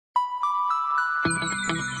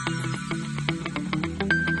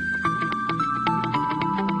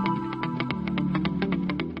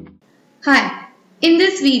Hi, in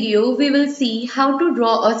this video we will see how to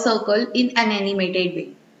draw a circle in an animated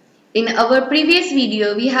way. In our previous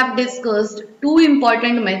video we have discussed two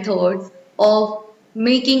important methods of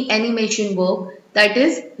making animation work, that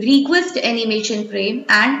is request animation frame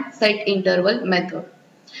and set interval method.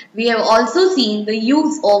 We have also seen the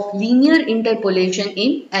use of linear interpolation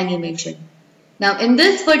in animation. Now in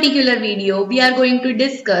this particular video we are going to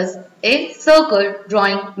discuss a circle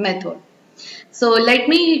drawing method. So let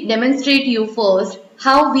me demonstrate you first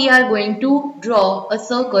how we are going to draw a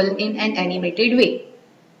circle in an animated way.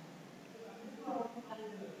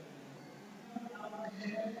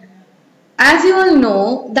 As you all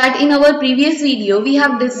know that in our previous video we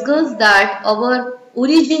have discussed that our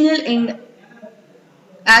original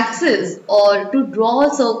axis or to draw a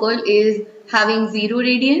circle is having 0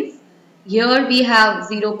 radians. Here we have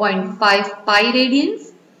 0.5 pi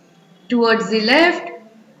radians. Towards the left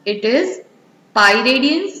it is pi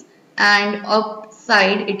radians and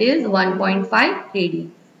upside it is 1.5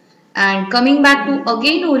 radians. And coming back to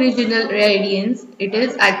again original radians, it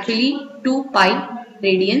is actually 2 pi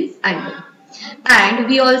radians angle. And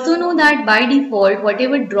we also know that by default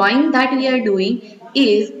whatever drawing that we are doing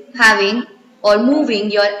is having or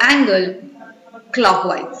moving your angle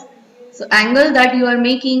clockwise. So angle that you are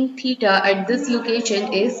making theta at this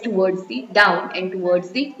location is towards the down and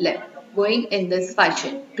towards the left, going in this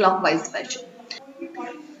fashion, clockwise fashion.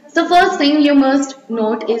 So first thing you must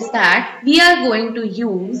note is that we are going to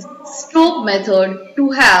use stroke method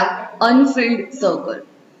to have unfilled circle.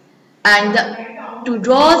 And to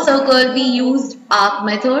draw a circle we used arc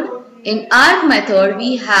method. In arc method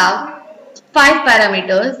we have 5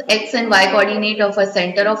 parameters, x and y coordinate of a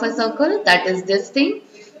center of a circle, that is this thing.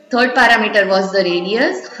 Third parameter was the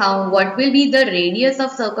radius, what will be the radius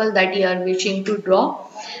of circle that you are wishing to draw.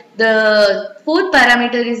 The fourth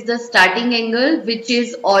parameter is the starting angle, which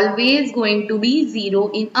is always going to be 0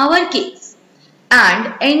 in our case.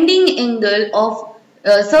 And ending angle of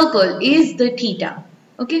circle is the theta.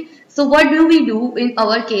 Okay, so what do we do in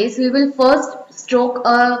our case? We will first stroke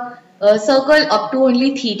a circle up to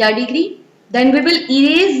only theta degree. Then we will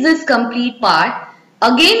erase this complete part.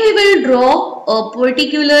 Again we will draw a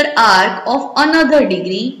particular arc of another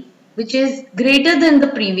degree which is greater than the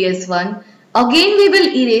previous one. Again we will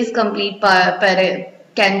erase complete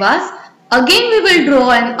canvas. Again we will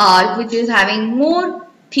draw an arc which is having more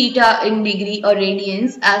theta in degree or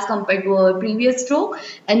radians as compared to our previous stroke,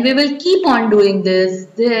 and we will keep on doing this.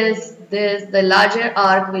 The larger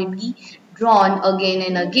arc will be drawn again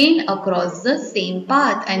and again across the same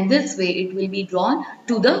path, and this way it will be drawn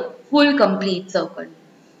to the full complete circle.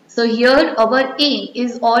 So here our aim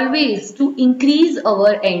is always to increase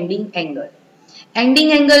our ending angle.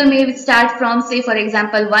 Ending angle may start from, say for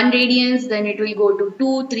example, 1 radians, then it will go to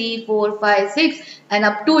 2, 3, 4, 5, 6 and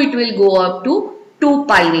up to it will go up to 2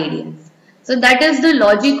 pi radians. So that is the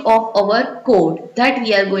logic of our code that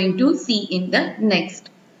we are going to see in the next.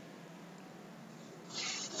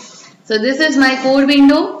 So this is my code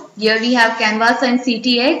window. Here we have canvas and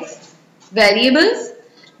CTX variables.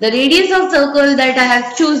 The radius of circle that I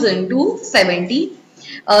have chosen to 70.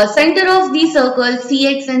 Center of the circle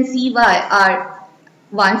CX and CY are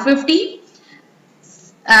 150.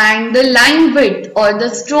 And the line width or the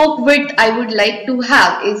stroke width I would like to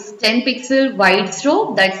have is 10 pixel wide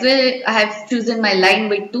stroke. That's why I have chosen my line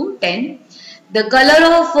width to 10. The color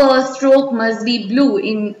of stroke must be blue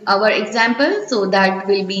in our example, so that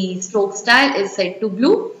will be stroke style is set to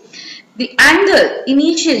blue. The angle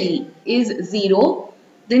initially is 0.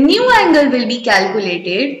 The new angle will be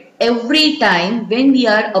calculated every time when we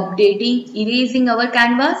are updating, erasing our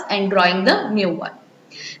canvas and drawing the new one.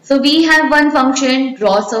 So we have one function,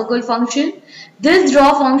 draw circle function. This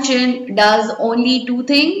draw function does only two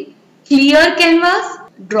things: clear canvas,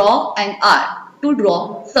 draw an arc to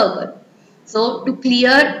draw circle. So to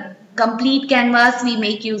clear complete canvas, we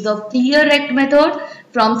make use of clear rect method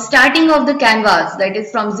from starting of the canvas, that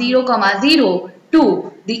is from 0, 0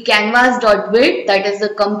 to the canvas dot width, that is the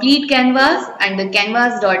complete canvas, and the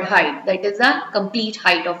canvas dot height, that is the complete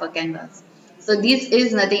height of a canvas. So this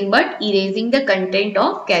is nothing but erasing the content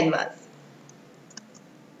of canvas.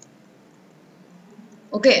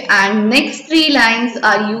 Okay, and next 3 lines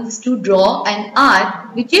are used to draw an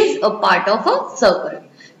arc which is a part of a circle.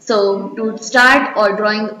 So to start or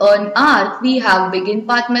drawing an arc, we have begin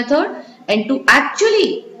path method, and to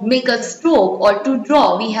actually make a stroke or to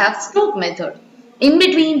draw, we have stroke method. In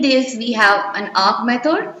between this, we have an arc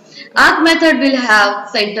method. Arc method will have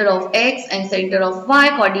center of x and center of y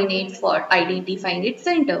coordinates for identifying its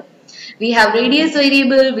center. We have radius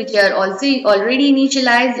variable, which are also already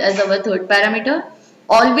initialized as our third parameter.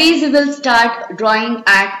 Always we will start drawing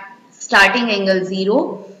at starting angle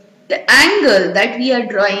 0. The angle that we are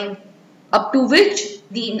drawing up to which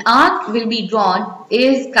the arc will be drawn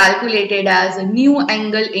is calculated as a new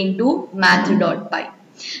angle into math.pi.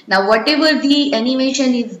 Now whatever the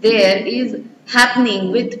animation is there is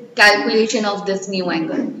happening with calculation of this new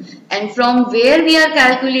angle. And from where we are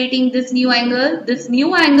calculating this new angle? This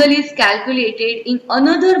new angle is calculated in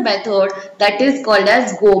another method that is called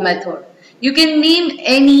as GO method. You can name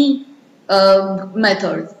any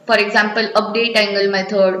methods. For example, update angle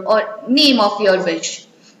method or name of your wish.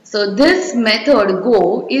 So this method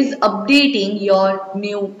GO is updating your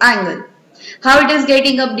new angle. How it is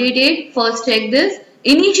getting updated? First check this.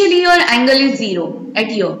 Initially your angle is 0 at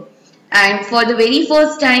here, and for the very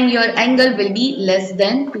first time your angle will be less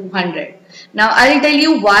than 200. Now I will tell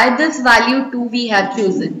you why this value 2 we have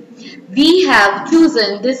chosen. We have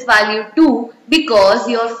chosen this value 2 because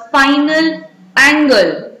your final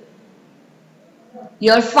angle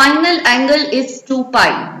is 2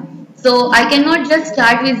 pi. So I cannot just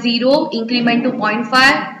start with 0, increment to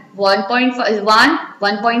 0.5, 1.5, 1,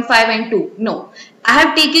 1.5 and 2. No, I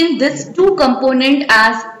have taken this 2 component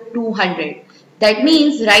as 200. That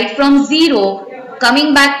means right from 0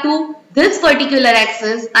 coming back to this particular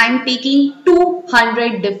axis, I am taking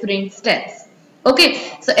 200 different steps.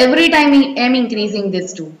 Okay, so every time I am increasing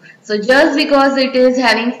this 2. So just because it is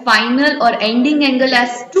having final or ending angle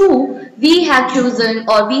as 2, we have chosen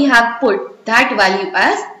or we have put that value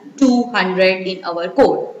as 200 in our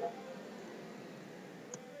code.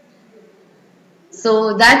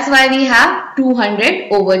 So that's why we have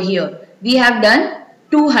 200 over here. We have done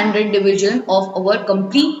 200 division of our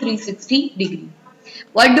complete 360 degree.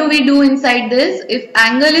 What do we do inside this? If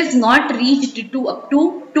angle is not reached to up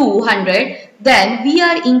to 200, then we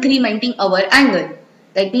are incrementing our angle.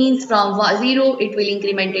 That means from 0 it will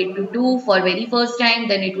increment it to 2 for very first time,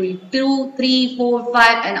 then it will 2, 3, 4,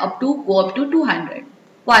 5 and go up to 200,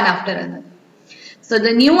 one after another. So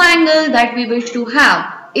the new angle that we wish to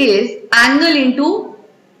have is angle into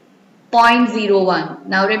 0.01.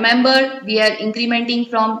 Now remember, we are incrementing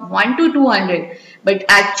from 1 to 200, but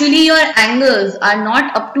actually your angles are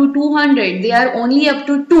not up to 200, they are only up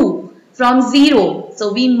to 2 from 0.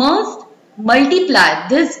 So we must multiply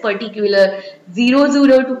this particular 0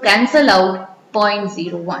 to cancel out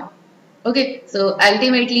 0.01. Okay, so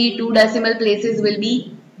ultimately 2 decimal places will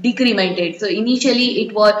be decremented. So initially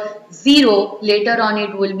it was 0, later on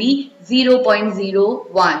it will be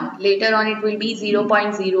 0.01, later on it will be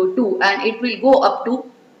 0.02 and it will go up to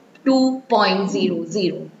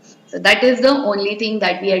 2.00. So that is the only thing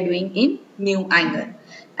that we are doing in new angle.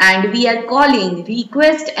 And we are calling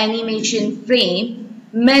request animation frame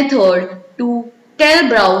method to tell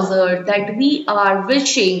browser that we are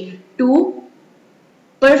wishing to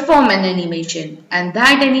perform an animation, and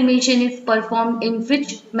that animation is performed in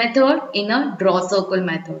which method? In a draw circle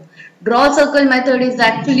method. Draw circle method is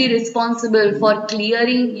actually responsible for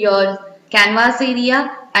clearing your canvas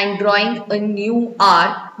area and drawing a new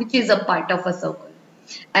arc which is a part of a circle.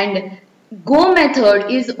 And go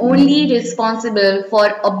method is only responsible for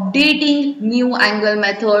updating new angle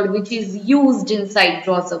method which is used inside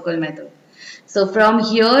draw circle method. So from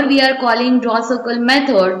here we are calling draw circle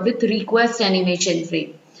method with request animation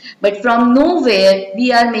frame. But from nowhere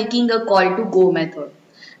we are making a call to go method.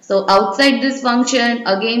 So outside this function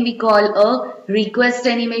again we call a request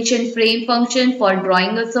animation frame function for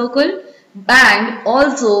drawing a circle, and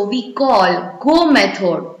also we call go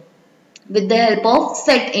method with the help of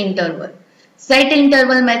set interval. Set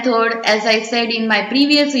interval method, as I said in my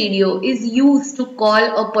previous video, is used to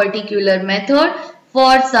call a particular method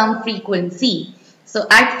for some frequency. So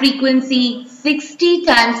at frequency 60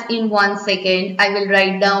 times in 1 second, I will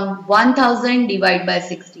write down 1000 divided by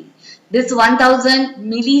 60. This 1000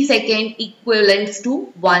 millisecond equivalents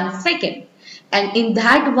to 1 second. And in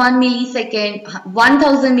that 1000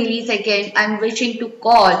 millisecond, I am wishing to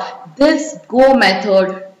call this go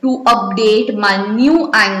method to update my new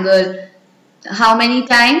angle. How many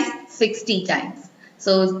times? 60 times.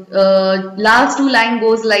 So last two line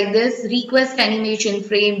goes like this: request animation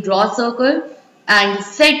frame draw circle and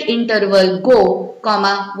set interval go,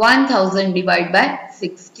 comma 1000 divided by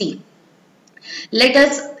 60. Let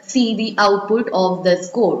us see the output of this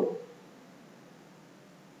code.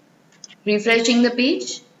 Refreshing the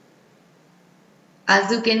page.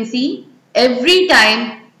 As you can see, every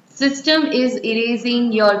time system is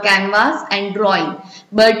erasing your canvas and drawing,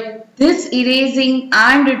 but this erasing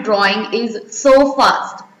and drawing is so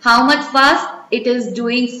fast. How much fast? It is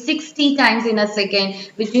doing 60 times in a second,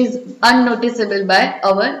 which is unnoticeable by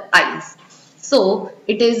our eyes. So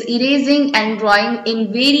it is erasing and drawing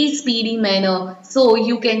in very speedy manner. So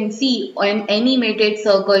you can see an animated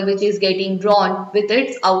circle which is getting drawn with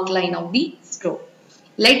its outline of the stroke.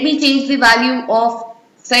 Let me change the value of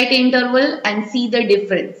set interval and see the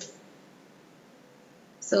difference.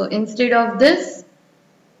 So instead of this,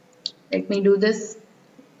 let me do this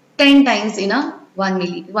 10 times in a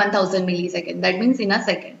 1000 millisecond. That means in a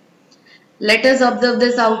second. Let us observe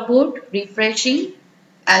this output, refreshing,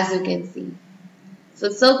 as you can see. So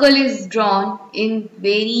circle is drawn in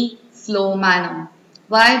very slow manner.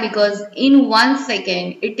 Why? Because in 1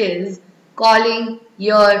 second it is calling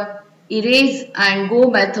your erase and go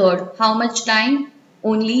method. How much time?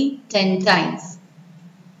 Only 10 times.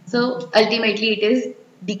 So ultimately it is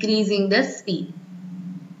decreasing the speed.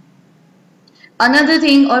 Another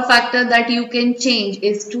thing or factor that you can change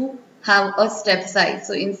is to have a step size.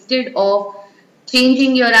 So instead of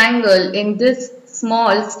changing your angle in this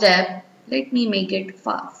small step, let me make it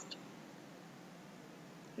fast.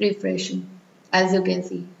 Refreshing, as you can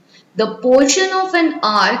see. The portion of an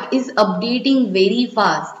arc is updating very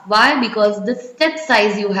fast. Why? Because the step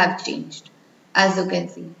size you have changed, as you can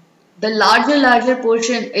see. The larger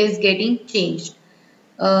portion is getting changed.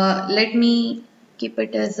 Let me keep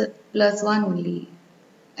it as a +1 only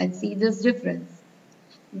and see this difference.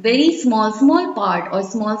 Very small part or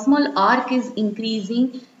small arc is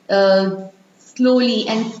increasing slowly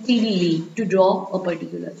and steadily to draw a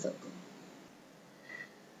particular circle.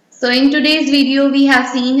 So in today's video we have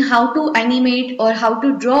seen how to animate or how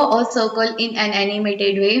to draw a circle in an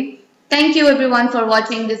animated way. Thank you everyone for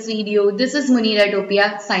watching this video. This is Munira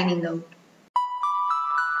Topia signing out.